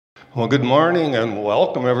Well, good morning and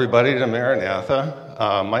welcome everybody to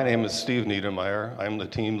Maranatha. My name is Steve Niedermeyer. I'm the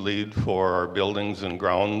team lead for our buildings and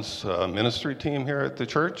grounds ministry team here at the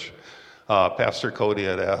church. Pastor Cody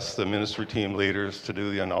had asked the ministry team leaders to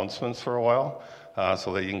do the announcements for a while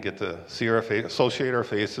so that you can get to see our associate our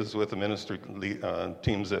faces with the ministry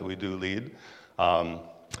teams that we do lead. With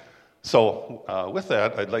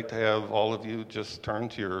that, I'd like to have all of you just turn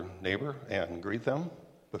to your neighbor and greet them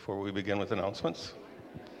before we begin with announcements.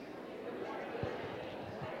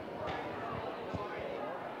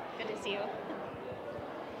 Good to see you.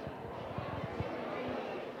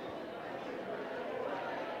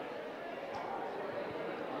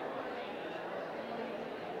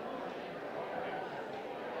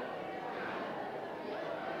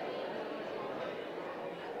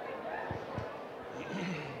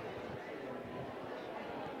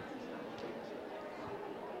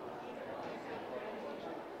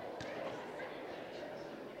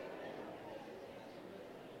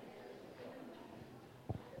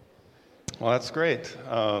 Well, that's great.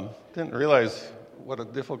 Didn't realize what a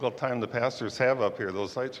difficult time the pastors have up here.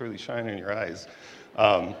 Those lights really shine in your eyes.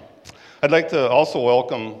 I'd like to also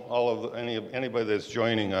welcome anybody that's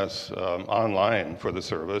joining us online for the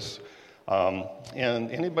service. And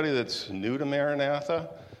anybody that's new to Maranatha,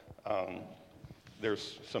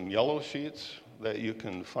 there's some yellow sheets that you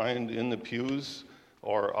can find in the pews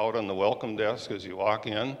or out on the welcome desk as you walk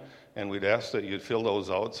in. And we'd ask that you'd fill those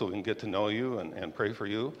out so we can get to know you and pray for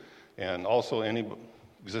you. And also any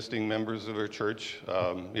existing members of our church,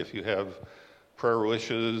 if you have prayer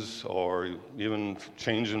wishes or even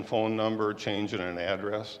change in phone number, change in an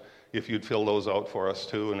address, if you'd fill those out for us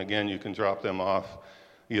too. And again, you can drop them off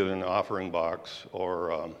either in the offering box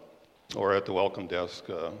or at the welcome desk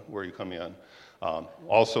where you come in.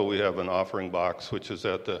 Also, we have an offering box which is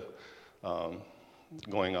at the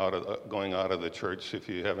going out of the church if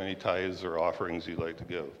you have any tithes or offerings you'd like to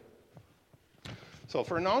give. So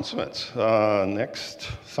for announcements, next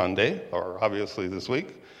Sunday, or obviously this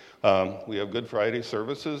week, we have Good Friday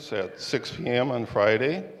services at 6 p.m. on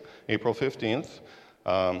Friday, April 15th.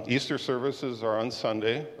 Easter services are on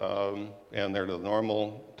Sunday, and they're the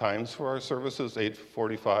normal times for our services,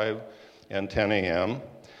 8:45 and 10 a.m.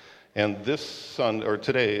 And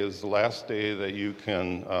today is the last day that you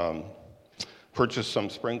can purchase some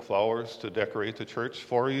spring flowers to decorate the church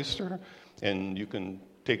for Easter, and you can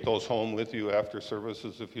take those home with you after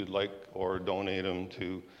services if you'd like, or donate them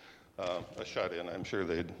to a shut-in. I'm sure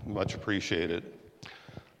they'd much appreciate it.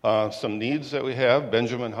 Some needs that we have.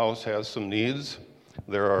 Benjamin House has some needs.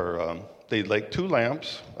 They'd like 2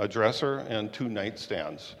 lamps, a dresser, and 2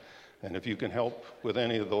 nightstands. And if you can help with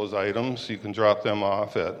any of those items, you can drop them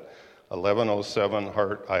off at 1107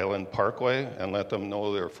 Hart Island Parkway and let them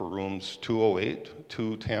know they're for rooms 208,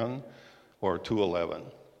 210, or 211.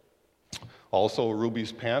 Also,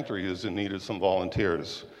 Ruby's Pantry is in need of some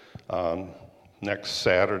volunteers. Next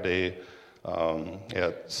Saturday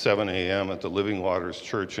at 7 a.m. at the Living Waters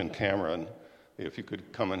Church in Cameron, if you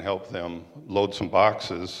could come and help them load some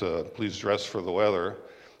boxes, please dress for the weather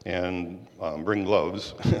and bring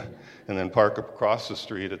gloves, and then park across the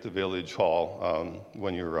street at the Village Hall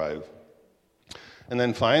when you arrive. And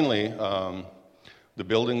then finally, the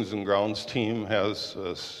Buildings and Grounds team has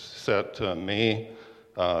set May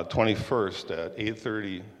 21st at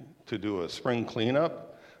 8:30 to do a spring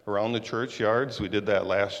cleanup around the churchyards. We did that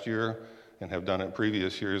last year and have done it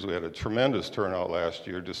previous years. We had a tremendous turnout last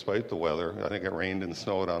year despite the weather. I think it rained and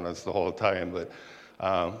snowed on us the whole time, but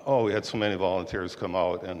we had so many volunteers come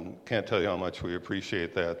out, and can't tell you how much we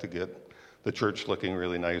appreciate that to get the church looking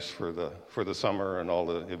really nice for the summer and all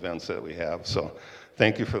the events that we have. So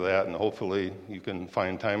thank you for that, and hopefully you can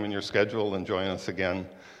find time in your schedule and join us again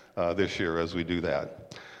this year as we do that.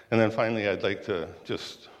 And then finally, I'd like to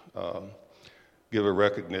just give a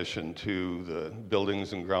recognition to the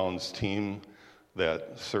Buildings and Grounds team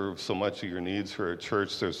that serves so much of your needs for our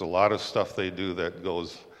church. There's a lot of stuff they do that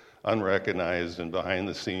goes unrecognized and behind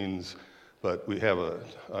the scenes, but we have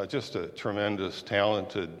just a tremendous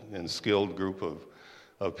talented and skilled group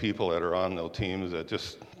of people that are on those teams that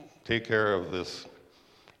just take care of this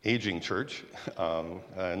aging church,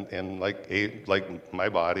 and like my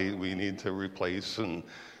body, we need to replace and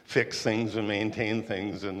fix things and maintain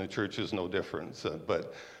things, and the church is no different.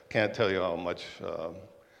 But can't tell you how much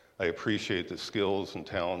I appreciate the skills and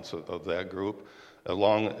talents of that group,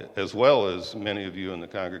 as well as many of you in the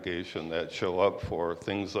congregation that show up for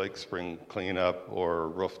things like spring cleanup or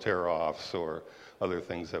roof tear-offs or other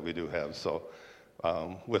things that we do have. So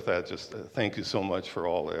with that, just thank you so much for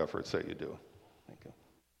all the efforts that you do. Thank you.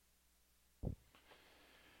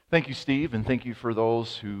 Thank you, Steve, and thank you for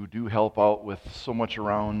those who do help out with so much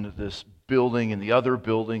around this building and the other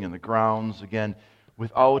building and the grounds. Again,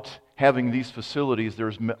 without having these facilities,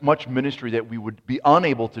 there's much ministry that we would be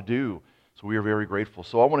unable to do. So we are very grateful.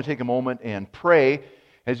 So I want to take a moment and pray.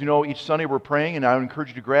 As you know, each Sunday we're praying, and I would encourage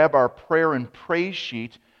you to grab our prayer and praise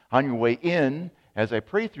sheet on your way in as I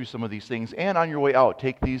pray through some of these things, and on your way out.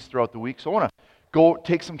 Take these throughout the week. So I want to go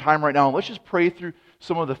take some time right now, and let's just pray through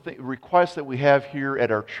some of the requests that we have here at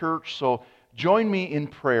our church. So join me in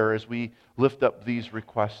prayer as we lift up these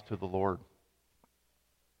requests to the Lord.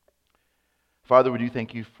 Father, we do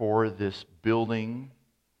thank you for this building,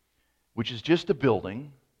 which is just a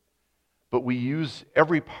building, but we use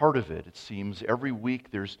every part of it. It seems every week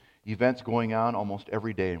there's events going on almost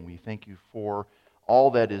every day, and we thank you for all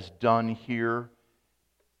that is done here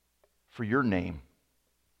for your name,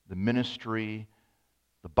 the ministry,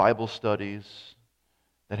 the Bible studies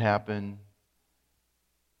that happen,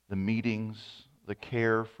 the meetings, the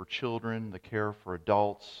care for children, the care for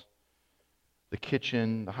adults, the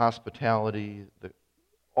kitchen, the hospitality,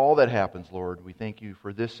 all that happens, Lord. We thank you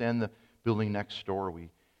for this and the building next door. We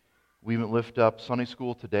even lift up Sunday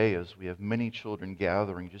school today as we have many children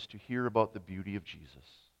gathering just to hear about the beauty of Jesus.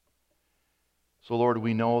 So, Lord,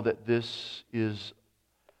 we know that this is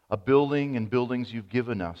a building and buildings you've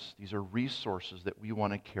given us. These are resources that we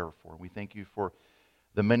want to care for. We thank you for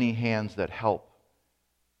the many hands that help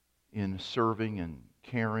in serving and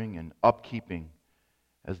caring and upkeeping.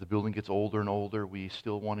 As the building gets older and older, we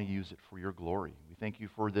still want to use it for your glory. We thank you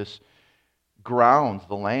for this grounds,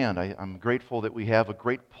 the land. I'm grateful that we have a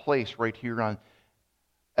great place right here on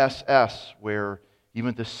SS, where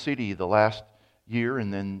even the city, the last year,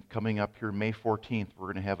 and then coming up here May 14th, we're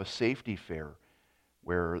going to have a safety fair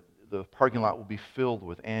where the parking lot will be filled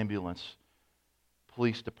with ambulance,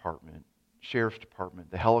 police department, sheriff's department.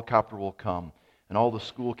 The helicopter will come, and all the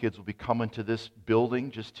school kids will be coming to this building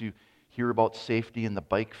just to hear about safety and the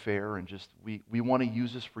bike fair, and just we want to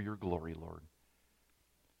use this for your glory, Lord.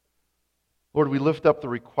 Lord, we lift up the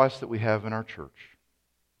requests that we have in our church.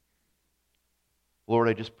 Lord,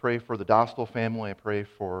 I just pray for the Dostal family. I pray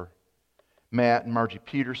for Matt and Margie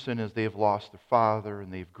Peterson as they have lost their father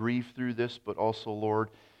and they've grieved through this, but also, Lord,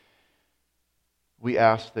 we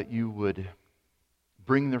ask that you would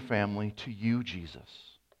bring their family to you,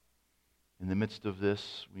 Jesus. In the midst of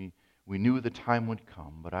this, we knew the time would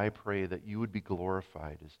come, but I pray that you would be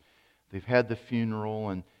glorified as they've had the funeral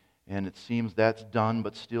and it seems that's done,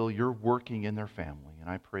 but still you're working in their family. And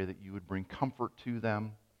I pray that you would bring comfort to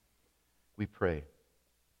them. We pray.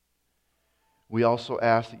 We also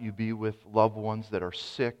ask that you be with loved ones that are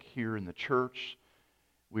sick here in the church.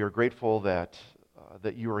 We are grateful that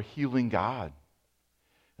you are a healing God.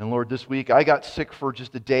 And Lord, this week I got sick for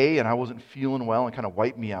just a day and I wasn't feeling well and kind of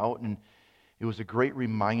wiped me out. And it was a great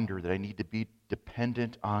reminder that I need to be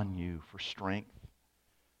dependent on you for strength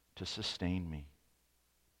to sustain me.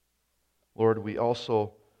 Lord, we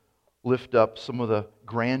also lift up some of the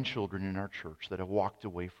grandchildren in our church that have walked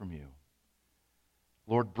away from you.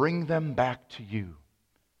 Lord, bring them back to you.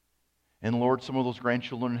 And Lord, some of those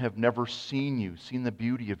grandchildren have never seen you, seen the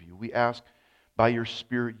beauty of you. We ask by your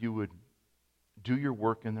Spirit you would do your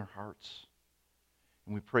work in their hearts.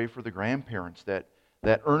 And we pray for the grandparents that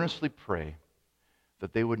earnestly pray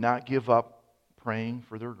that they would not give up praying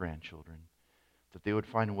for their grandchildren, that they would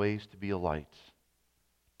find ways to be a light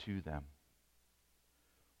to them.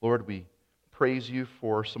 Lord, we praise you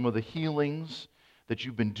for some of the healings that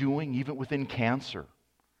you've been doing, even within cancer.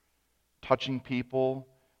 Touching people,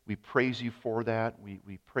 we praise you for that.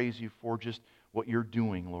 We praise you for just what you're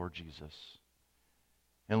doing, Lord Jesus.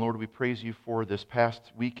 And Lord, we praise you for this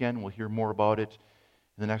past weekend. We'll hear more about it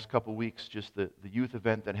in the next couple of weeks, just the youth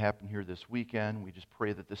event that happened here this weekend. We just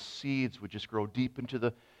pray that the seeds would just grow deep into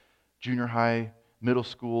the junior high, middle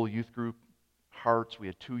school youth group hearts. We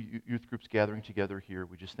had 2 youth groups gathering together here.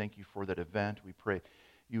 We just thank you for that event. We pray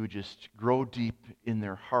you would just grow deep in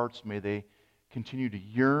their hearts. May they continue to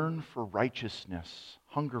yearn for righteousness,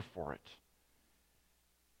 hunger for it,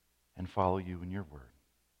 and follow you in your word.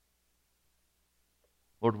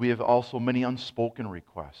 Lord, we have also many unspoken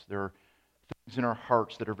requests. There are things in our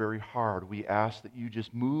hearts that are very hard. We ask that you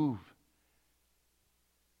just move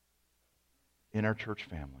in our church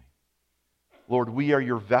family. Lord, we are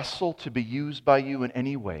your vessel to be used by you in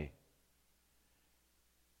any way.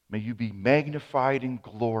 May you be magnified and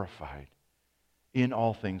glorified in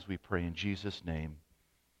all things, we pray in Jesus' name.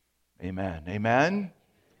 Amen. Amen.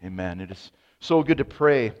 Amen. It is so good to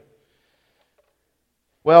pray.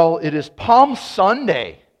 Well, it is Palm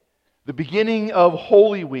Sunday, the beginning of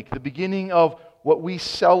Holy Week, the beginning of what we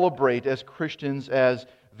celebrate as Christians as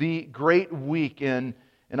the great week. And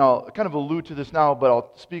and I'll kind of allude to this now, but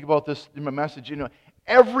I'll speak about this in my message.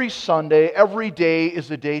 Every Sunday, every day is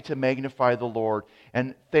a day to magnify the Lord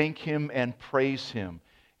and thank Him and praise Him.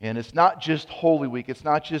 And it's not just Holy Week. It's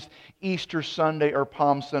not just Easter Sunday or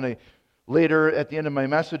Palm Sunday. Later, at the end of my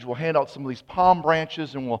message, we'll hand out some of these palm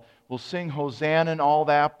branches and we'll sing Hosanna and all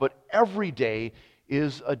that. But every day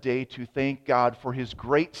is a day to thank God for His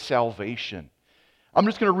great salvation. I'm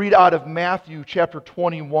just going to read out of Matthew chapter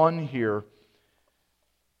 21 here.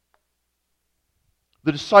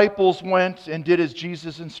 The disciples went and did as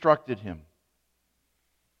Jesus instructed him.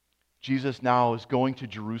 Jesus now is going to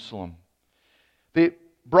Jerusalem. They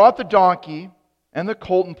brought the donkey and the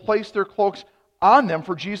colt and placed their cloaks on them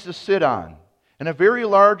for Jesus to sit on. And a very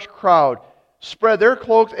large crowd spread their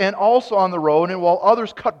cloaks and also on the road, and while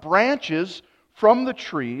others cut branches from the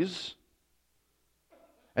trees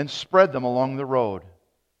and spread them along the road.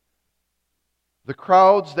 The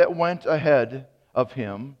crowds that went ahead of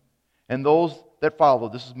him and those that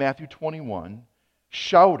followed, this is Matthew 21,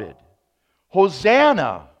 shouted,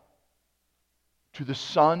 Hosanna to the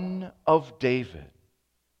Son of David.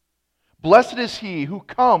 Blessed is he who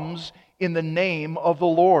comes in the name of the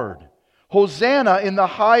Lord. Hosanna in the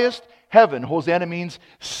highest heaven. Hosanna means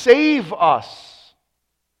save us.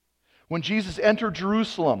 When Jesus entered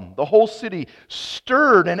Jerusalem, the whole city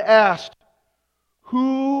stirred and asked,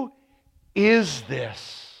 Who is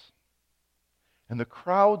this? And the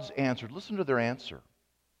crowds answered. Listen to their answer.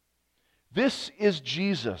 This is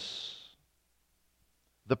Jesus,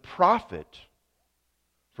 the prophet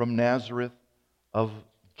from Nazareth of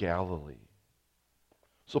Galilee.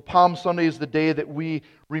 So Palm Sunday is the day that we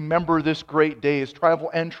remember this great day, his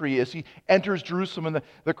triumphal entry as he enters Jerusalem. And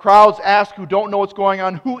the crowds ask who don't know what's going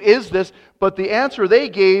on, who is this? But the answer they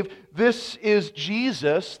gave, this is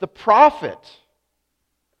Jesus, the prophet.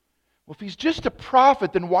 Well, if he's just a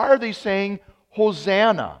prophet, then why are they saying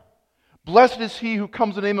Hosanna? Blessed is he who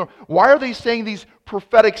comes in the name of the Lord. Why are they saying these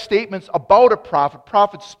prophetic statements about a prophet?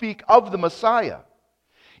 Prophets speak of the Messiah.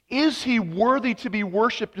 Is he worthy to be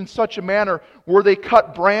worshipped in such a manner where they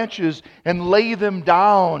cut branches and lay them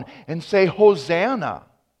down and say, Hosanna?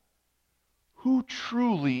 Who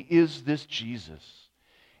truly is this Jesus?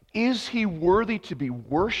 Is he worthy to be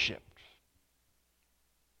worshipped?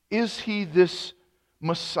 Is he this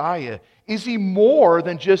Messiah? Is he more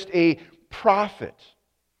than just a prophet?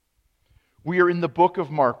 We are in the book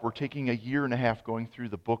of Mark. We're taking a year and a half going through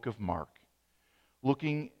the book of Mark,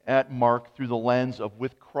 looking at Mark through the lens of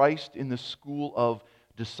with Christ in the school of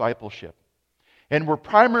discipleship. And we're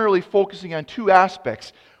primarily focusing on two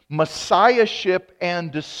aspects, messiahship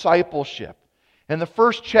and discipleship. In the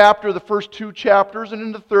first chapter, the first two chapters, and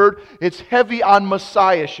in the third, it's heavy on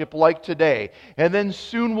messiahship like today. And then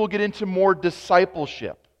soon we'll get into more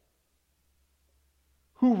discipleship.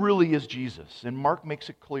 Who really is Jesus? And Mark makes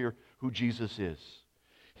it clear who Jesus is.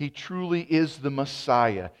 He truly is the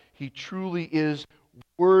Messiah. He truly is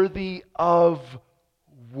worthy of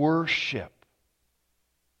worship.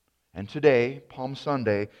 And today, Palm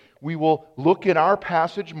Sunday, we will look in our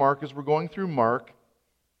passage, Mark, as we're going through Mark,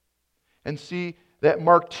 and see that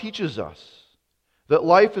Mark teaches us that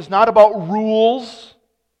life is not about rules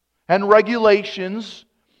and regulations,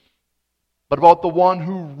 but about the one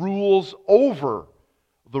who rules over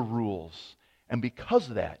the rules. And because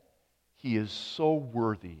of that, he is so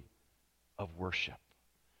worthy of worship.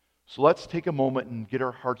 So let's take a moment and get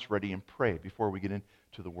our hearts ready and pray before we get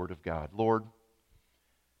into the Word of God. Lord,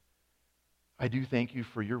 I do thank you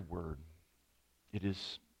for your Word. It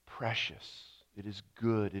is precious. It is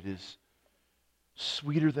good. It is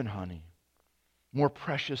sweeter than honey, more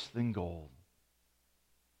precious than gold.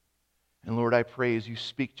 And Lord, I pray as you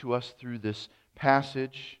speak to us through this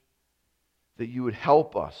passage that you would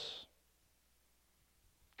help us,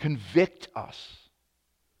 convict us,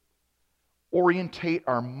 orientate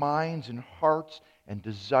our minds and hearts and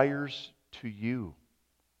desires to you,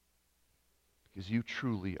 because you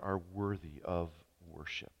truly are worthy of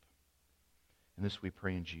worship. And this we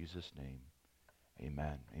pray in Jesus' name.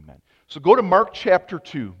 Amen. Amen. So go to Mark chapter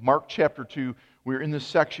 2. Mark chapter 2. We're in this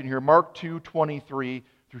section here. Mark 2, 23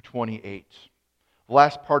 through 28. The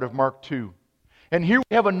last part of Mark 2. And here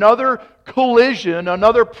we have another collision,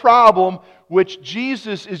 another problem, which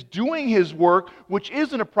Jesus is doing his work, which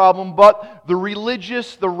isn't a problem, but the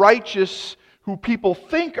religious, the righteous, who people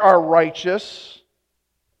think are righteous,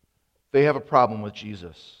 they have a problem with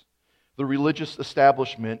Jesus. The religious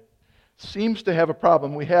establishment seems to have a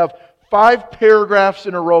problem. We have 5 paragraphs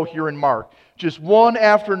in a row here in Mark, just one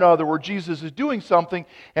after another, where Jesus is doing something,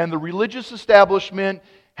 and the religious establishment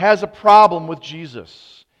has a problem with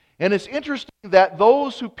Jesus. And it's interesting that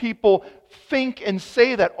those who people think and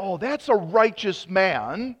say that, oh, that's a righteous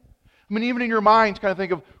man. I mean, even in your minds, kind of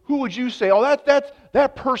think of, who would you say, oh,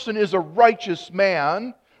 that person is a righteous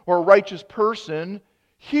man or a righteous person.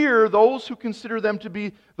 Here, those who consider them to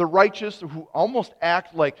be the righteous, who almost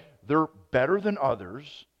act like they're better than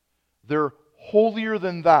others, they're holier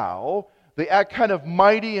than thou, they act kind of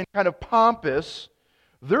mighty and kind of pompous,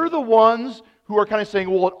 they're the ones who are kind of saying,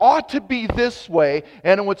 well, it ought to be this way,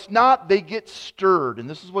 and when it's not, they get stirred. And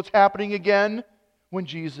this is what's happening again when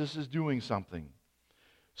Jesus is doing something.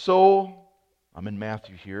 So, I'm in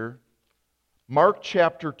Matthew here. Mark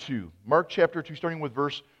chapter 2. Mark chapter 2, starting with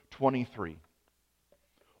verse 23.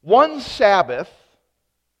 One Sabbath,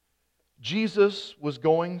 Jesus was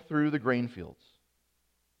going through the grain fields.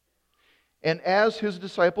 And as his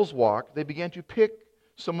disciples walked, they began to pick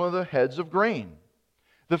some of the heads of grain.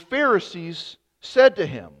 The Pharisees said to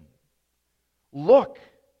him, "Look,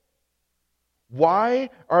 why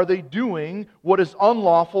are they doing what is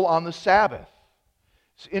unlawful on the Sabbath?"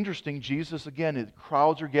 It's interesting, Jesus, again, the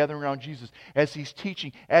crowds are gathering around Jesus as he's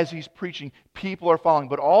teaching, as he's preaching. People are following,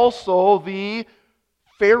 but also the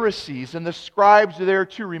Pharisees and the scribes are there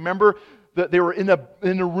too. Remember that they were in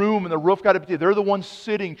a room and the roof got up. They're the ones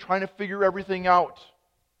sitting, trying to figure everything out.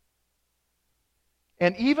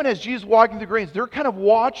 And even as Jesus is walking the grains, they're kind of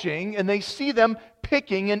watching and they see them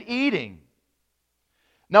picking and eating.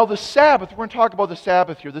 Now the Sabbath, we're going to talk about the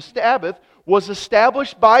Sabbath here. The Sabbath was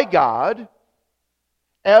established by God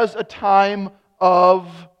as a time of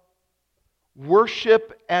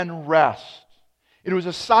worship and rest. It was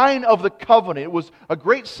a sign of the covenant. It was a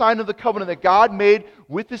great sign of the covenant that God made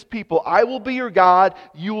with His people. I will be your God,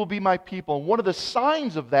 you will be my people. And one of the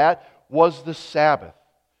signs of that was the Sabbath.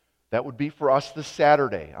 That would be for us the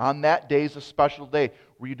Saturday. On that day is a special day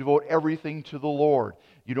where you devote everything to the Lord.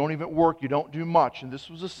 You don't even work, you don't do much. And this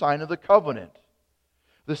was a sign of the covenant.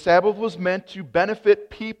 The Sabbath was meant to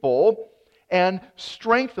benefit people and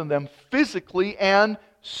strengthen them physically and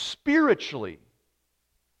spiritually.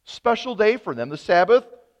 Special day for them. The Sabbath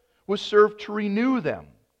was served to renew them,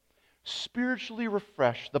 spiritually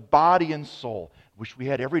refresh the body and soul. Wish we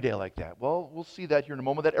had every day like that. Well, we'll see that here in a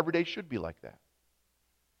moment, that every day should be like that.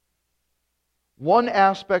 One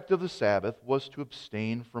aspect of the Sabbath was to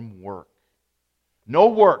abstain from work. No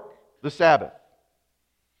work, the Sabbath.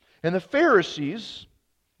 And the Pharisees,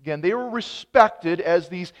 again, they were respected as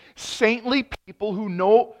these saintly people who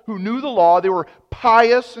knew the law. They were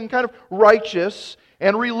pious and kind of righteous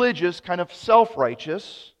and religious, kind of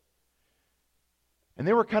self-righteous. And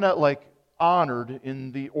they were kind of like honored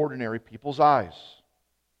in the ordinary people's eyes.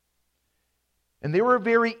 And they were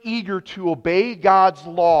very eager to obey God's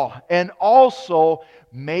law and also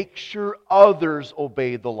make sure others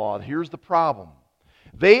obeyed the law. Here's the problem.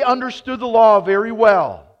 They understood the law very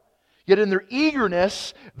well. Yet in their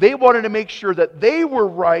eagerness, they wanted to make sure that they were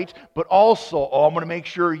right, but also, I'm going to make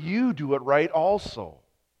sure you do it right also.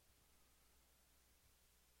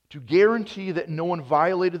 To guarantee that no one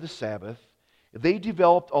violated the Sabbath, they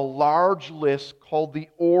developed a large list called the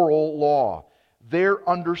Oral Law. Their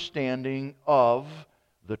understanding of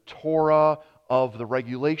the Torah, of the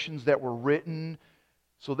regulations that were written.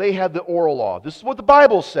 So they had the oral law. This is what the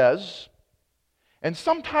Bible says. And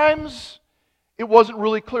sometimes it wasn't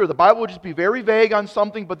really clear. The Bible would just be very vague on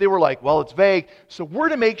something, but they were like, well, it's vague. So we're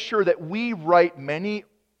to make sure that we write many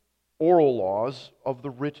oral laws of the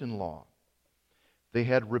written law. They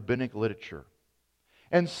had rabbinic literature.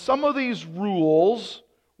 And some of these rules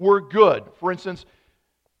were good. For instance,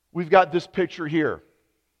 we've got this picture here.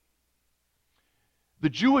 The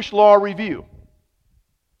Jewish Law Review.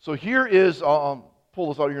 So here is,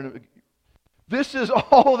 pull this out here. This is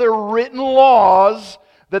all their written laws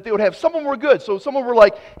that they would have. Some of them were good. So some of them were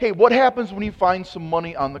like, hey, what happens when you find some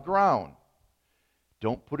money on the ground?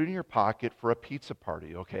 Don't put it in your pocket for a pizza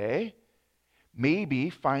party, okay? Maybe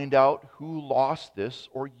find out who lost this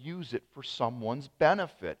or use it for someone's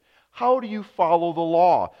benefit. How do you follow the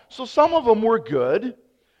law? So some of them were good.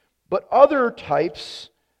 But other types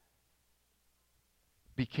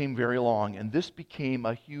became very long, and this became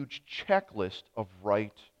a huge checklist of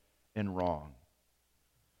right and wrong.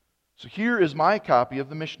 So here is my copy of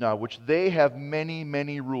the Mishnah, which they have many,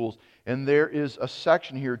 many rules. And there is a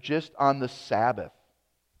section here just on the Sabbath.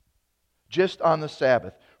 Just on the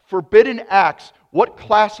Sabbath. Forbidden acts, what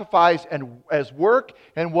classifies as work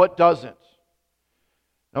and what doesn't.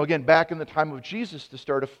 Now again, back in the time of Jesus, to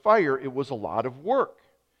start a fire, it was a lot of work.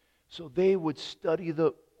 So they would study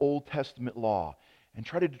the Old Testament law and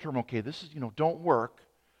try to determine, okay, this is, don't work,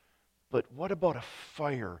 but what about a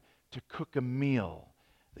fire to cook a meal?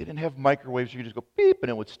 They didn't have microwaves, you could just go beep and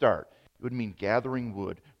it would start. It would mean gathering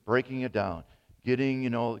wood, breaking it down,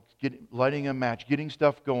 lighting a match, getting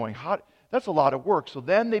stuff going. That's a lot of work. So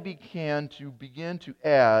then they begin to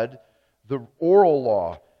add the oral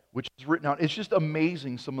law, which is written out. It's just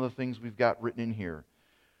amazing some of the things we've got written in here.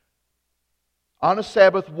 On a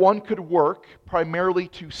Sabbath, one could work primarily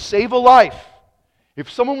to save a life. If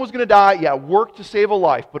someone was going to die, work to save a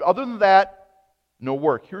life. But other than that, no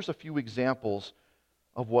work. Here's a few examples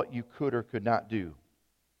of what you could or could not do.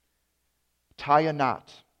 Tie a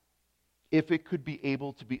knot, if it could be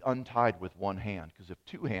able to be untied with one hand. Because if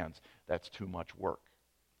two hands, that's too much work.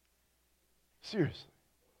 Seriously.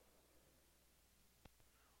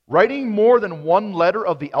 Writing more than one letter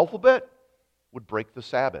of the alphabet would break the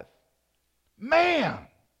Sabbath. Man!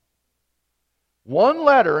 One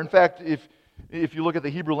letter. In fact, if you look at the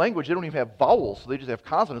Hebrew language, they don't even have vowels, so they just have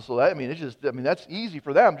consonants. So that's easy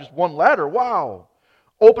for them. Just one letter. Wow.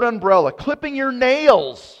 Open umbrella, clipping your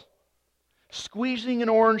nails, squeezing an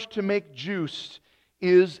orange to make juice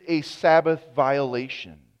is a Sabbath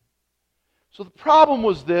violation. So the problem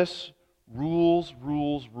was this: rules,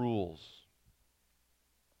 rules, rules.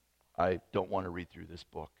 I don't want to read through this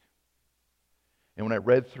book. And when I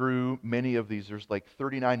read through many of these, there's like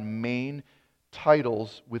 39 main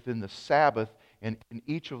titles within the Sabbath, and in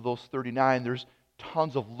each of those 39, there's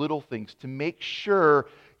tons of little things to make sure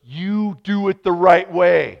you do it the right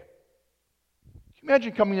way. Can you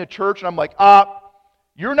imagine coming to church and I'm like,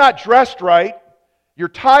 you're not dressed right. Your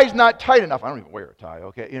tie's not tight enough. I don't even wear a tie,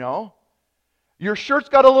 okay, Your shirt's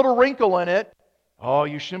got a little wrinkle in it. Oh,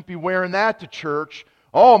 you shouldn't be wearing that to church.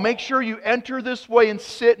 Oh, make sure you enter this way and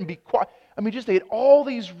sit and be quiet. They had all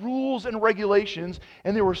these rules and regulations,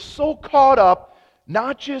 and they were so caught up,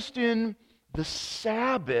 not just in the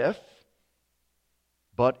Sabbath,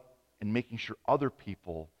 but in making sure other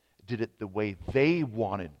people did it the way they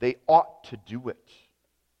wanted. They ought to do it.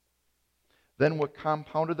 Then what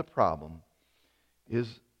compounded the problem is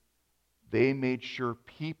they made sure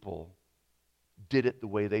people did it the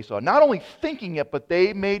way they saw it. Not only thinking it, but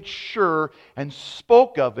they made sure and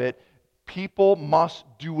spoke of it. People must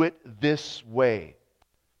do it this way.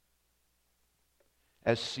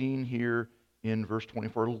 As seen here in verse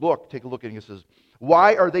 24. Take a look at it. It says,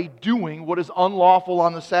 why are they doing what is unlawful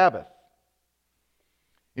on the Sabbath?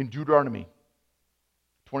 In Deuteronomy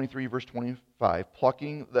 23, verse 25,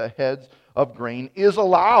 plucking the heads of grain is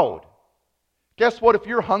allowed. Guess what? If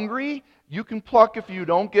you're hungry, you can pluck if you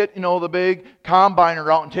don't get, the big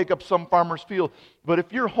combiner out and take up some farmer's field. But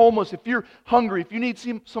if you're homeless, if you're hungry, if you need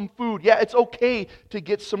some food, it's okay to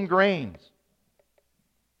get some grains.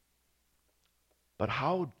 But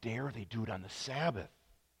how dare they do it on the Sabbath?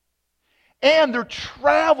 And they're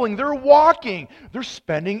traveling, they're walking, they're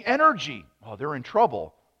spending energy. Oh, they're in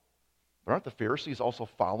trouble. But aren't the Pharisees also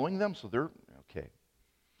following them? So they're okay.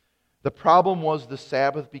 The problem was the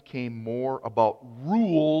Sabbath became more about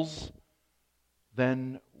rules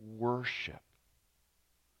than worship.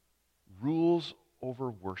 Rules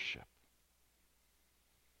over worship.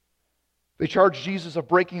 They charged Jesus of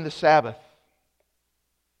breaking the Sabbath.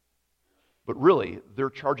 But really, they're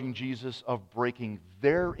charging Jesus of breaking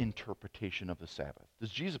their interpretation of the Sabbath. Does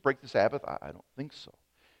Jesus break the Sabbath? I don't think so.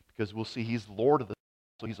 Because we'll see He's Lord of the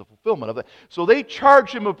Sabbath, so He's a fulfillment of that. So they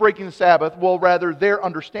charge Him of breaking the Sabbath, well, rather their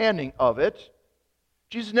understanding of it.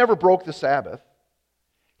 Jesus never broke the Sabbath.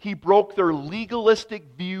 He broke their legalistic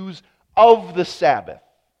views of the Sabbath.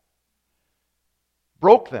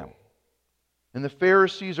 Broke them. And the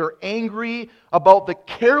Pharisees are angry about the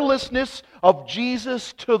carelessness of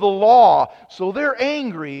Jesus to the law. So they're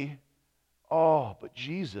angry. Oh, but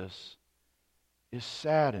Jesus is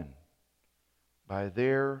saddened by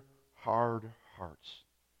their hard hearts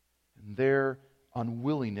and their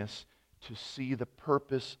unwillingness to see the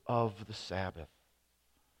purpose of the Sabbath.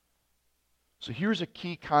 So here's a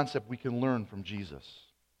key concept we can learn from Jesus.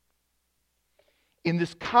 In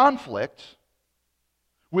this conflict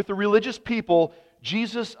with the religious people,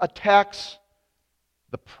 Jesus attacks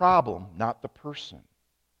the problem, not the person.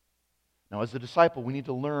 Now, as a disciple, we need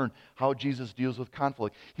to learn how Jesus deals with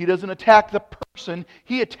conflict. He doesn't attack the person,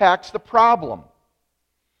 He attacks the problem.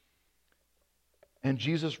 And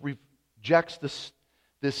Jesus rejects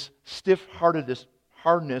this stiff-heartedness,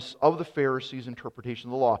 hardness of the Pharisees' interpretation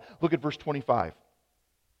of the law. Look at verse 25.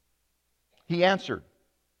 He answered,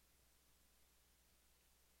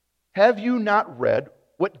 "Have you not read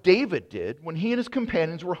what David did when he and his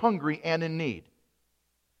companions were hungry and in need?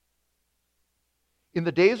 In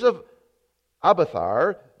the days of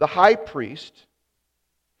Abiathar, the high priest,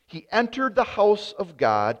 he entered the house of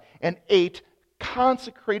God and ate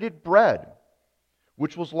consecrated bread,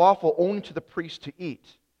 which was lawful only to the priest to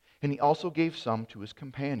eat, and he also gave some to his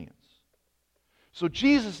companions." So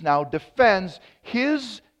Jesus now defends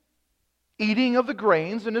his eating of the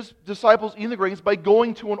grains and his disciples eating the grains by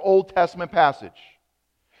going to an Old Testament passage.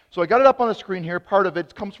 So I got it up on the screen here. Part of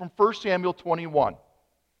it comes from 1 Samuel 21.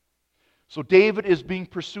 So David is being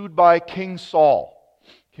pursued by King Saul.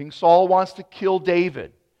 King Saul wants to kill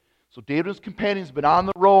David. So David and his companions have been on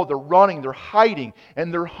the road. They're running, they're hiding,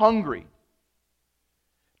 and they're hungry.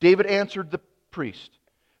 David answered the priest.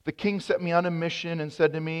 The king sent me on a mission and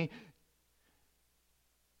said to me,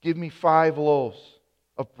 give me 5 loaves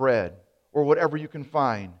of bread, or whatever you can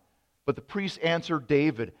find. But the priest answered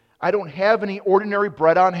David, I don't have any ordinary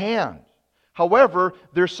bread on hand. However,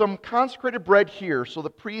 there's some consecrated bread here. So the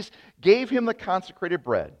priest gave him the consecrated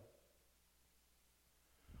bread.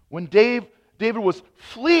 When David was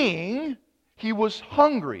fleeing, he was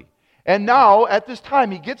hungry. And now, at this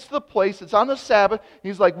time, he gets to the place, it's on the Sabbath,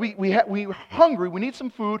 he's like, we're hungry, we need some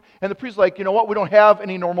food. And the priest's like, you know what, we don't have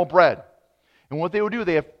any normal bread. And what they would do,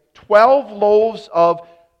 they have 12 loaves of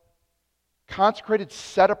consecrated,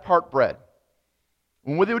 set-apart bread.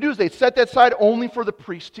 And what they would do is they'd set that aside only for the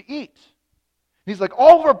priest to eat. He's like,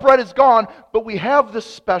 all of our bread is gone, but we have this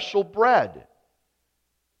special bread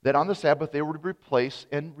that on the Sabbath they would replace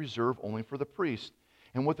and reserve only for the priest.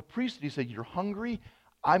 And what the priest did, he said, you're hungry?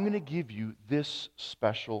 I'm going to give you this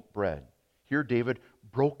special bread. Here David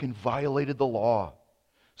broke and violated the law,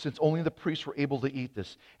 since only the priests were able to eat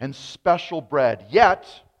this. And special bread. Yet,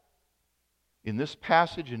 in this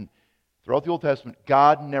passage and throughout the Old Testament,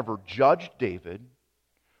 God never judged David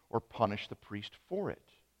or punished the priest for it.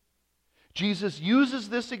 Jesus uses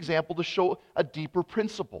this example to show a deeper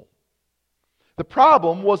principle. The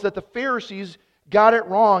problem was that the Pharisees got it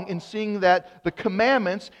wrong in seeing that the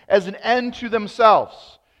commandments as an end to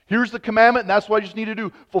themselves. Here's the commandment, and that's what I just need to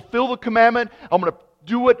do. Fulfill the commandment. I'm going to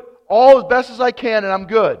do it all as best as I can, and I'm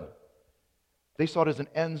good. They saw it as an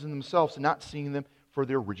ends in themselves and not seeing them for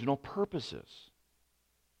their original purposes.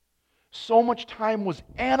 So much time was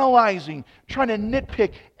analyzing, trying to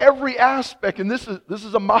nitpick every aspect, and this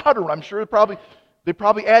is a modern. I'm sure they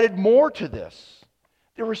probably added more to this.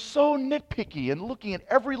 They were so nitpicky and looking at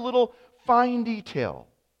every little fine detail.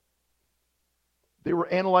 They were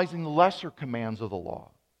analyzing the lesser commands of the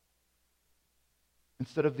law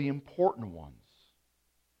instead of the important ones.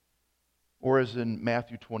 Or as in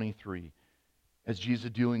Matthew 23, as Jesus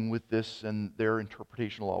dealing with this and their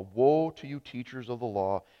interpretation of the law, woe to you teachers of the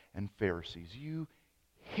law and Pharisees, you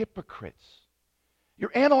hypocrites.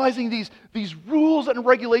 You're analyzing these rules and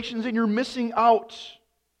regulations and you're missing out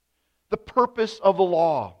the purpose of the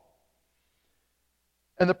law.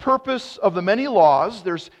 And the purpose of the many laws,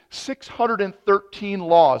 there's 613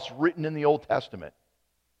 laws written in the Old Testament.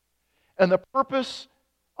 And the purpose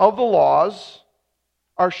of the laws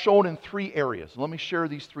are shown in 3 areas. Let me share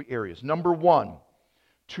these 3 areas. Number 1,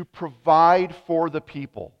 to provide for the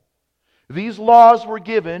people. These laws were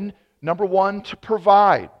given, number 1, to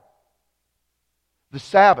provide. The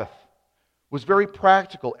Sabbath was very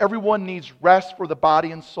practical. Everyone needs rest for the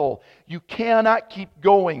body and soul. You cannot keep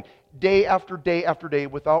going day after day after day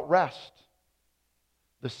without rest.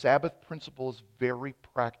 The Sabbath principle is very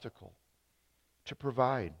practical, to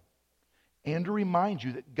provide and to remind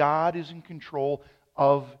you that God is in control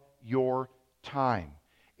of your time.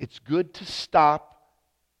 It's good to stop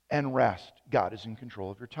and rest. God is in control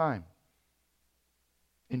of your time.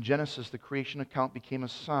 In Genesis, the creation account became a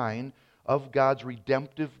sign of God's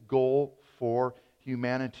redemptive goal for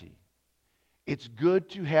humanity. It's good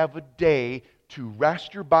to have a day to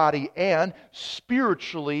rest your body and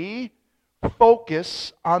spiritually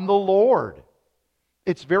focus on the Lord.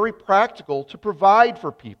 It's very practical to provide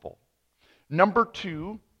for people. Number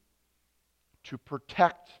 2, to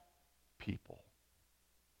protect people.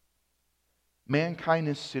 Mankind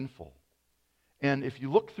is sinful. And if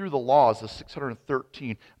you look through the laws, the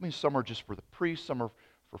 613, some are just for the priests, some are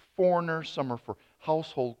for foreigners, some are for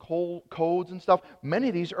household codes and stuff. Many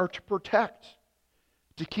of these are to protect,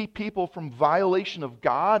 to keep people from violation of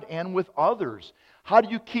God and with others. How do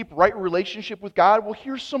you keep right relationship with God? Well,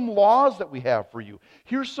 here's some laws that we have for you.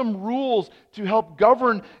 Here's some rules to help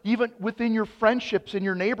govern even within your friendships in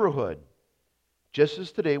your neighborhood. Just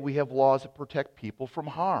as today we have laws that protect people from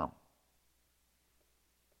harm.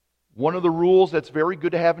 One of the rules that's very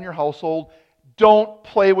good to have in your household, don't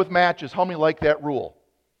play with matches. How many like that rule?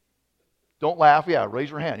 Don't laugh. Yeah, raise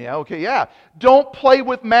your hand. Yeah, okay, yeah. Don't play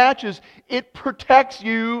with matches. It protects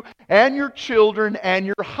you and your children and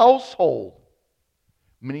your household.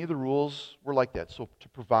 Many of the rules were like that. So to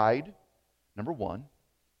provide, number 1,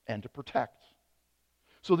 and to protect.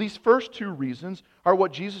 So these first 2 reasons are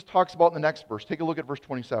what Jesus talks about in the next verse. Take a look at verse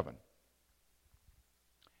 27.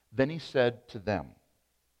 Then he said to them,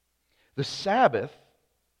 The Sabbath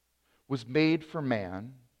was made for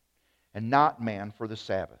man and not man for the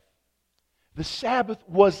Sabbath. The Sabbath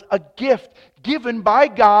was a gift given by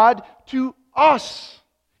God to us.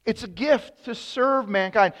 It's a gift to serve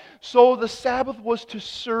mankind. So the Sabbath was to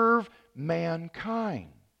serve mankind.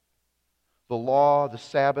 The law, the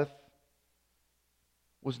Sabbath,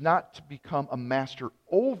 was not to become a master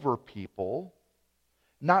over people,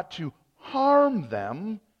 not to harm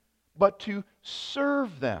them, but to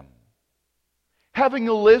serve them. Having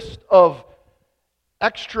a list of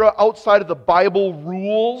extra outside of the Bible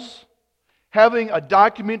rules, having a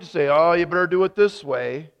document to say, oh, you better do it this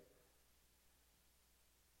way,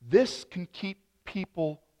 this can keep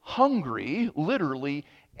people hungry, literally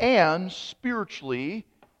and spiritually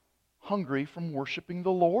hungry from worshiping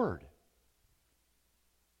the Lord.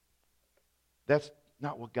 That's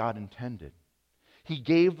not what God intended. He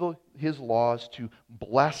gave His laws to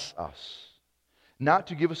bless us, not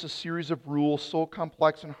to give us a series of rules so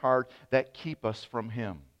complex and hard that keep us from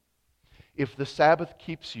Him. If the Sabbath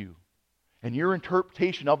keeps you, and your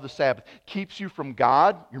interpretation of the Sabbath keeps you from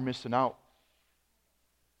God, you're missing out.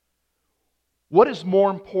 What is more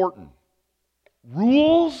important?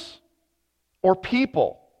 Rules or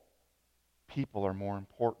people? People are more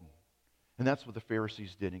important. And that's what the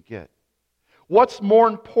Pharisees didn't get. What's more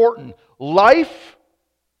important? Life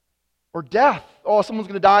or death? Oh, someone's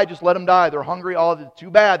going to die, just let them die. They're hungry. Oh, too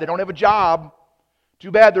bad. They don't have a job.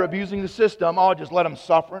 Too bad they're abusing the system. Oh, just let them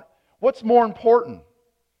suffer. What's more important?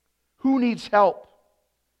 Who needs help?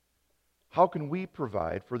 How can we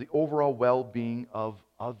provide for the overall well-being of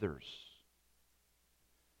others?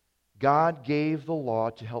 God gave the law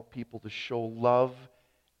to help people to show love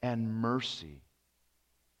and mercy.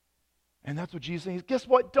 And that's what Jesus is saying. Guess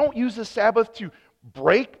what? Don't use the Sabbath to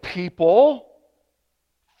break people.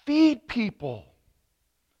 Feed people.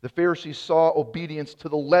 The Pharisees saw obedience to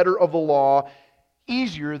the letter of the law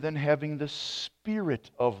easier than having the spirit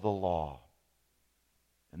of the law.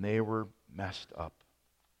 And they were messed up.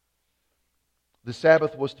 The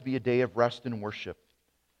Sabbath was to be a day of rest and worship,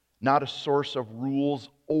 not a source of rules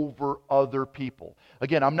over other people.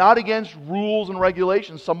 Again, I'm not against rules and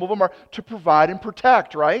regulations. Some of them are to provide and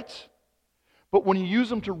protect, right? But when you use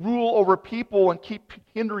them to rule over people and keep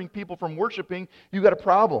hindering people from worshiping, you've got a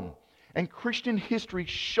problem. And Christian history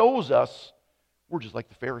shows us we're just like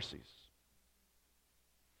the Pharisees.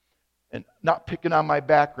 And not picking on my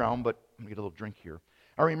background, but let me get a little drink here.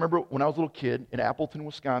 I remember when I was a little kid in Appleton,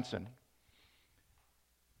 Wisconsin,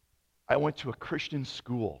 I went to a Christian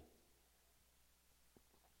school,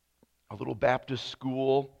 a little Baptist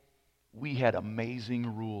school. We had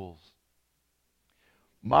amazing rules.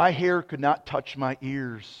 My hair could not touch my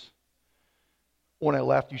ears. When I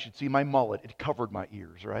left, you should see my mullet. It covered my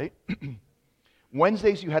ears, right?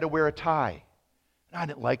 Wednesdays, you had to wear a tie. And I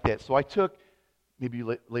didn't like that. So I took, maybe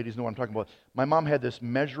you ladies know what I'm talking about. My mom had this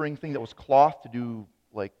measuring thing that was cloth to do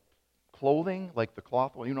like clothing, like the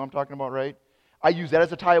cloth. Well, you know what I'm talking about, right? I used that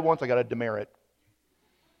as a tie once. I got a demerit.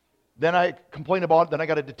 Then I complained about it. Then I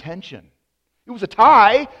got a detention. It was a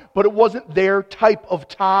tie, but it wasn't their type of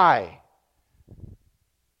tie.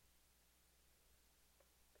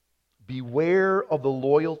 Beware of the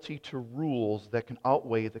loyalty to rules that can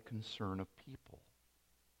outweigh the concern of people.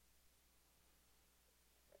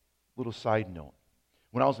 Little side note.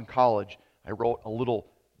 When I was in college, I wrote a little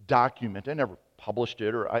document. I never published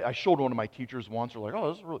it, or I showed one of my teachers once. They're like, oh,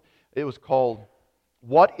 this is really... It was called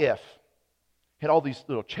What If? It had all these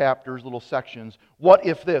little chapters, little sections. What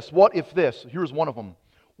if this? What if this? Here's one of them.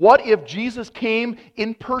 What if Jesus came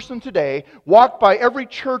in person today, walked by every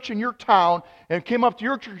church in your town, and came up to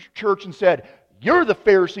your church and said, you're the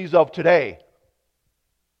Pharisees of today?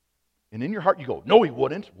 And in your heart you go, no, he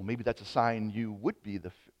wouldn't. Well, maybe that's a sign you would be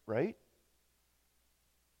right?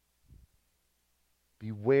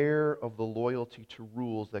 Beware of the loyalty to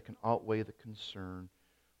rules that can outweigh the concern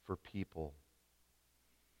for people.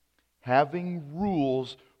 Having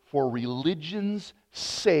rules for religion's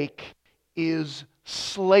sake is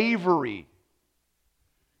slavery.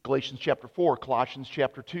 Galatians chapter 4, Colossians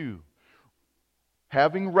chapter 2.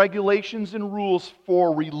 Having regulations and rules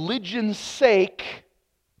for religion's sake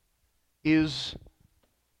is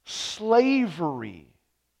slavery.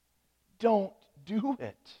 Don't do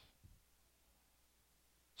it.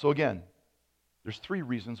 So again, there's 3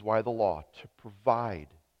 reasons why the law: to provide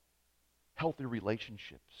healthy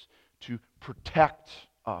relationships, to protect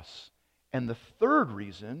us. And the third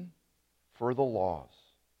reason for the laws,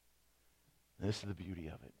 and this is the beauty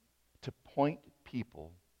of it, to point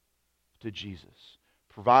people to Jesus.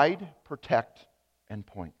 Provide, protect, and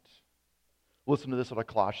point. Listen to this out of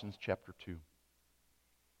Colossians chapter 2.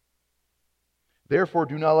 Therefore,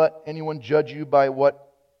 do not let anyone judge you by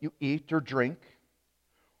what you eat or drink,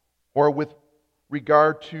 or with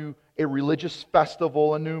regard to a religious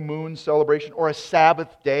festival, a new moon celebration, or a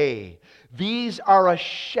Sabbath day. These are a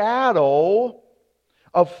shadow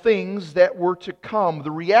of things that were to come.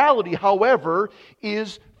 The reality, however,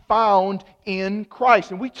 is found in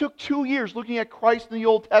Christ. And we took 2 years looking at Christ in the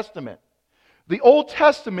Old Testament. The Old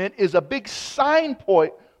Testament is a big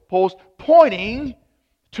signpost pointing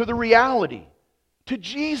to the reality, to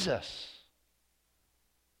Jesus.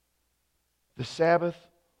 The Sabbath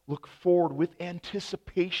looked forward with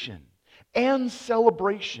anticipation and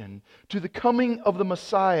celebration to the coming of the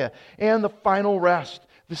Messiah and the final rest.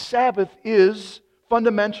 The Sabbath is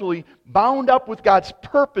fundamentally bound up with God's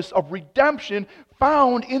purpose of redemption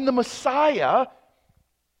found in the Messiah.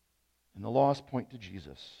 And the laws point to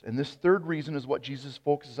Jesus. And this third reason is what Jesus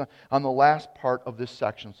focuses on the last part of this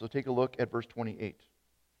section. So take a look at verse 28.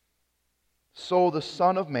 So the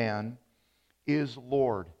Son of Man is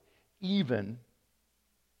Lord, even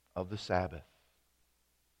of the Sabbath.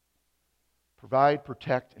 Provide,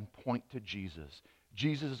 protect, and point to Jesus.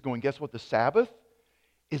 Jesus is going, guess what? The Sabbath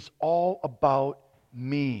is all about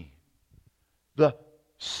me. The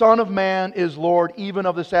Son of Man is Lord, even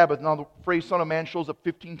of the Sabbath. Now, the phrase Son of Man shows up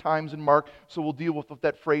 15 times in Mark, so we'll deal with what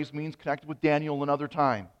that phrase means, connected with Daniel another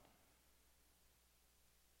time.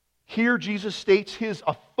 Here, Jesus states His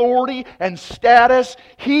authority and status.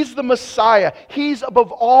 He's the Messiah. He's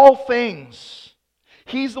above all things.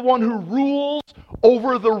 He's the one who rules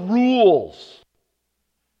over the rules.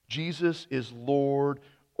 Jesus is Lord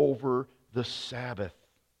over the Sabbath.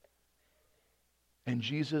 And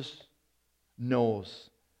Jesus knows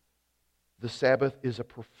the Sabbath is a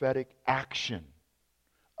prophetic action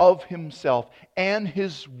of Himself and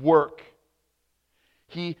His work.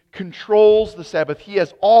 He controls the Sabbath. He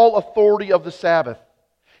has all authority of the Sabbath.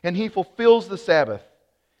 And He fulfills the Sabbath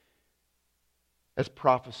as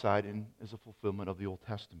prophesied and as a fulfillment of the Old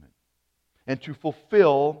Testament. And to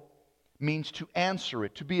fulfill means to answer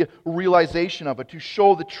it, to be a realization of it, to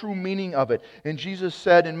show the true meaning of it. And Jesus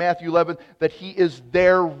said in Matthew 11 that He is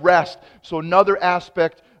their rest. So another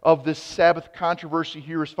aspect of this Sabbath controversy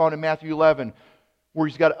here is found in Matthew 11, where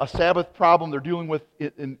He's got a Sabbath problem they're dealing with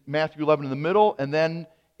in Matthew 11 in the middle, and then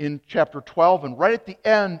in chapter 12, and right at the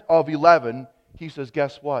end of 11, He says,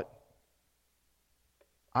 guess what?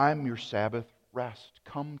 I'm your Sabbath rest.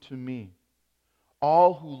 Come to me,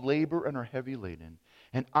 all who labor and are heavy laden,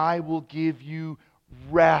 and I will give you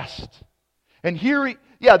rest. And here,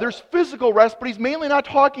 there's physical rest, but He's mainly not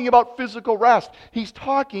talking about physical rest. He's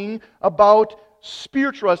talking about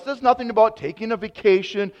spiritual rest. There's nothing about taking a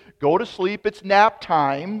vacation, go to sleep. It's nap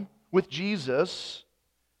time with Jesus.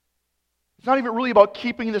 It's not even really about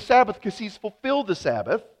keeping the Sabbath because He's fulfilled the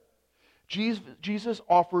Sabbath. Jesus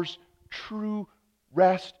offers true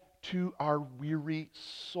rest to our weary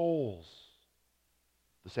souls.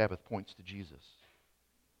 The Sabbath points to Jesus.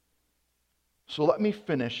 So let me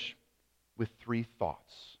finish with 3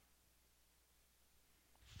 thoughts.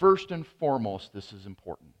 First and foremost, this is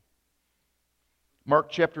important.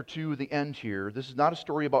 Mark chapter 2, the end here, this is not a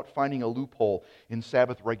story about finding a loophole in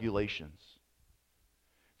Sabbath regulations.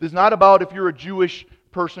 This is not about if you're a Jewish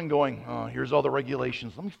person going, oh, here's all the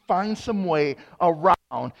regulations. Let me find some way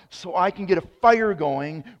around so I can get a fire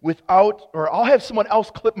going without, or I'll have someone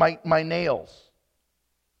else clip my nails.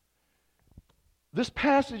 This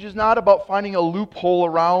passage is not about finding a loophole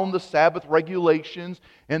around the Sabbath regulations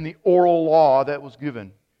and the oral law that was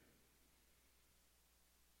given.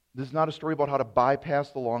 This is not a story about how to bypass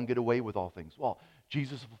the law and get away with all things. Well,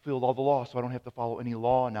 Jesus fulfilled all the law, so I don't have to follow any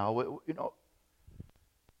law now.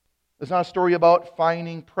 It's not a story about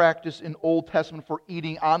finding practice in Old Testament for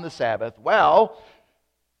eating on the Sabbath. Well,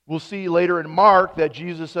 we'll see later in Mark that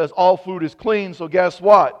Jesus says all food is clean, so guess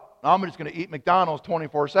what? I'm just going to eat McDonald's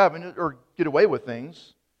 24/7 or get away with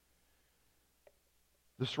things.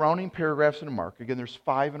 The surrounding paragraphs in Mark, again, there's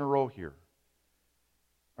 5 in a row here,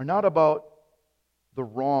 are not about the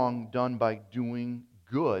wrong done by doing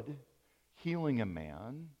good, healing a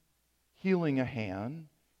man, healing a hand,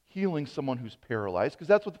 healing someone who's paralyzed, because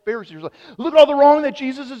that's what the Pharisees are like. Look at all the wrong that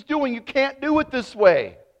Jesus is doing. You can't do it this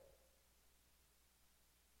way.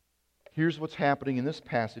 Here's what's happening in this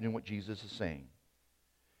passage and what Jesus is saying.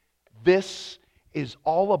 This is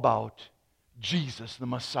all about Jesus, the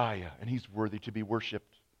Messiah, and He's worthy to be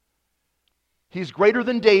worshipped. He's greater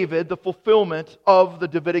than David, the fulfillment of the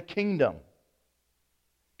Davidic kingdom.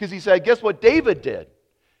 Because He said, guess what David did?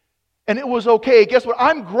 And it was okay. Guess what?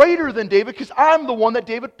 I'm greater than David because I'm the one that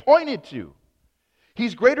David pointed to.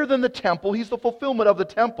 He's greater than the temple. He's the fulfillment of the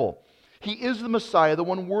temple. He is the Messiah, the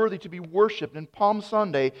one worthy to be worshipped in Palm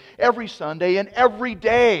Sunday, and every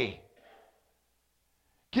day.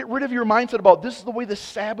 Get rid of your mindset about this is the way the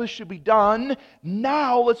Sabbath should be done.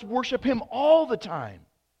 Now let's worship Him all the time.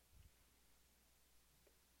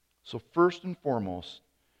 So first and foremost,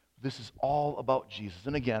 this is all about Jesus.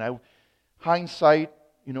 And again, hindsight,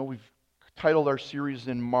 we've titled our series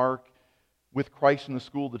in Mark, With Christ in the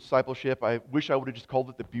School of Discipleship. I wish I would have just called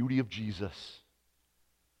it The Beauty of Jesus.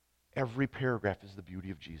 Every paragraph is the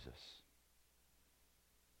beauty of Jesus.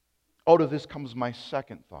 Out of this comes my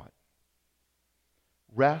second thought.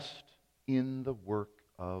 Rest in the work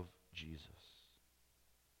of Jesus.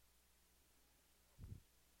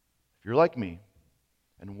 If you're like me,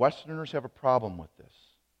 and Westerners have a problem with this,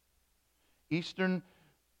 Eastern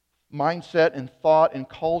mindset and thought and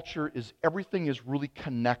culture is everything is really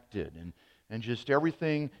connected, and just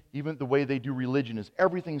everything, even the way they do religion, is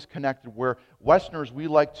everything's connected, where Westerners, we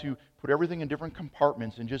like to put everything in different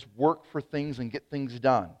compartments and just work for things and get things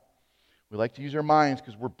done. We like to use our minds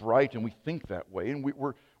because we're bright and we think that way, and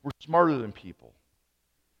we're smarter than people.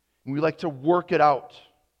 And we like to work it out.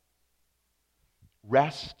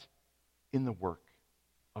 Rest in the work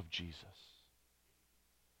of Jesus.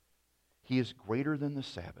 He is greater than the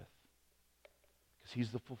Sabbath because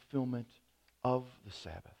He's the fulfillment of the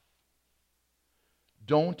Sabbath.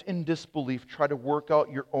 Don't, in disbelief, try to work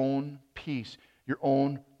out your own peace, your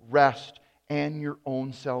own rest, and your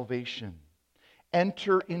own salvation.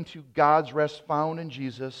 Enter into God's rest found in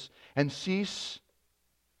Jesus and cease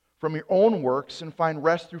from your own works and find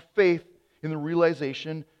rest through faith in the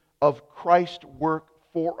realization of Christ's work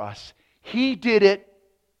for us. He did it.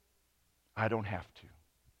 I don't have to.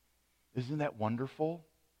 Isn't that wonderful?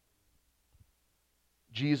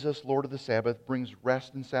 Jesus, Lord of the Sabbath, brings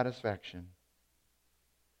rest and satisfaction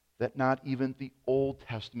that not even the Old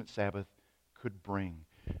Testament Sabbath could bring.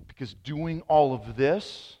 Because doing all of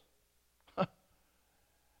this,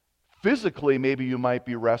 physically maybe you might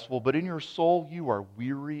be restful, but in your soul you are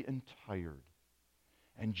weary and tired.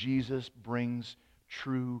 And Jesus brings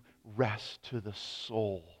true rest to the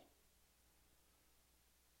soul.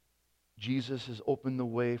 Jesus has opened the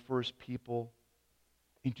way for His people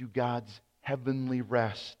into God's heavenly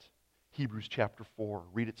rest. Hebrews chapter 4.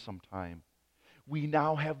 Read it sometime. We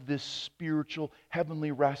now have this spiritual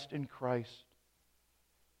heavenly rest in Christ.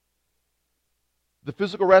 The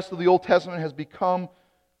physical rest of the Old Testament has become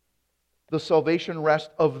the salvation rest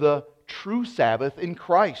of the true Sabbath in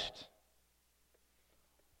Christ.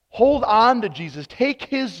 Hold on to Jesus. Take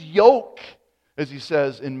His yoke, as He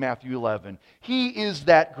says in Matthew 11. He is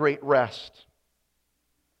that great rest.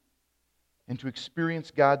 And to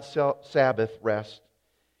experience God's Sabbath rest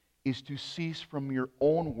is to cease from your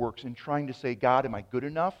own works and trying to say, God, am I good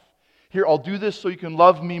enough? Here, I'll do this so you can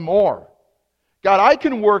love me more. God, I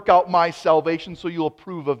can work out my salvation so you'll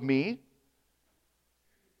approve of me.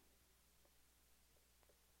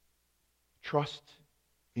 Trust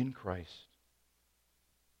in Christ.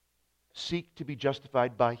 Seek to be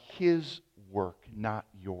justified by His work, not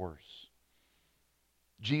yours.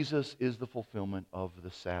 Jesus is the fulfillment of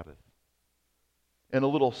the Sabbath. And a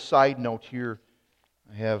little side note here,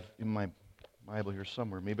 I have in my Bible here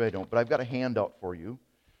somewhere. Maybe I don't, but I've got a handout for you.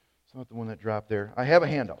 It's not the one that dropped there. I have a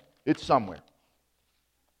handout. It's somewhere.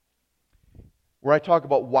 Where I talk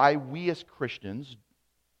about why we as Christians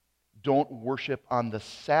don't worship on the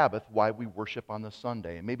Sabbath, why we worship on the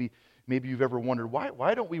Sunday. And maybe you've ever wondered,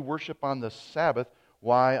 why don't we worship on the Sabbath?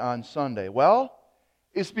 Why on Sunday? Well,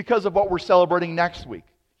 it's because of what we're celebrating next week,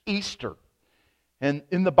 Easter. And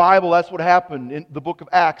in the Bible, that's what happened in the book of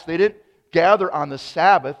Acts. They didn't gather on the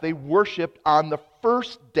Sabbath. They worshiped on the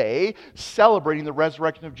first day, celebrating the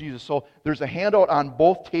resurrection of Jesus. So there's a handout on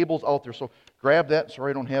both tables out there. So grab that.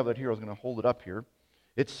 Sorry I don't have that here. I was going to hold it up here.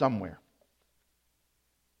 It's somewhere.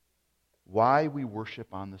 Why we worship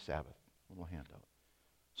on the Sabbath. A little handout.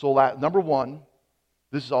 So number one,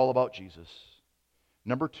 this is all about Jesus.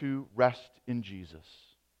 Number two, rest in Jesus.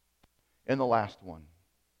 And the last one,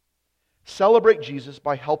 celebrate Jesus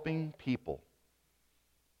by helping people,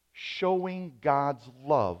 showing God's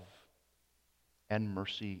love and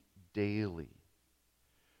mercy daily.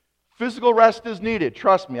 Physical rest is needed.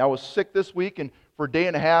 Trust me, I was sick this week, and for a day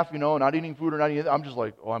and a half, not eating food or not eating, I'm just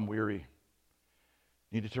like, I'm weary.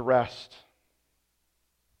 Needed to rest.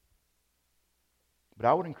 But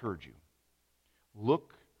I would encourage you,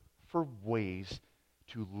 look for ways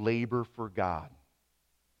to labor for God.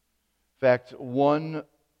 In fact,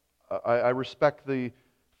 I respect the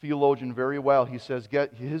theologian very well. He says,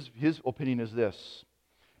 his opinion is this.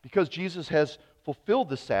 Because Jesus has fulfilled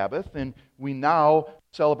the Sabbath, and we now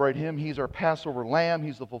celebrate Him. He's our Passover lamb.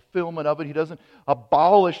 He's the fulfillment of it. He doesn't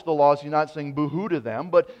abolish the laws. He's not saying boo-hoo to them,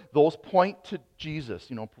 but those point to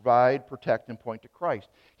Jesus. Provide, protect, and point to Christ.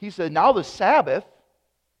 He said, now the Sabbath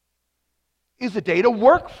is a day to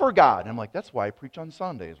work for God. And I'm like, that's why I preach on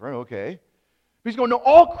Sundays, right? Okay. He's going, no,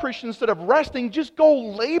 all Christians, instead of resting, just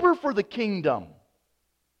go labor for the kingdom.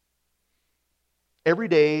 Every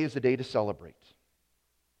day is a day to celebrate.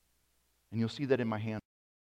 And you'll see that in my hand.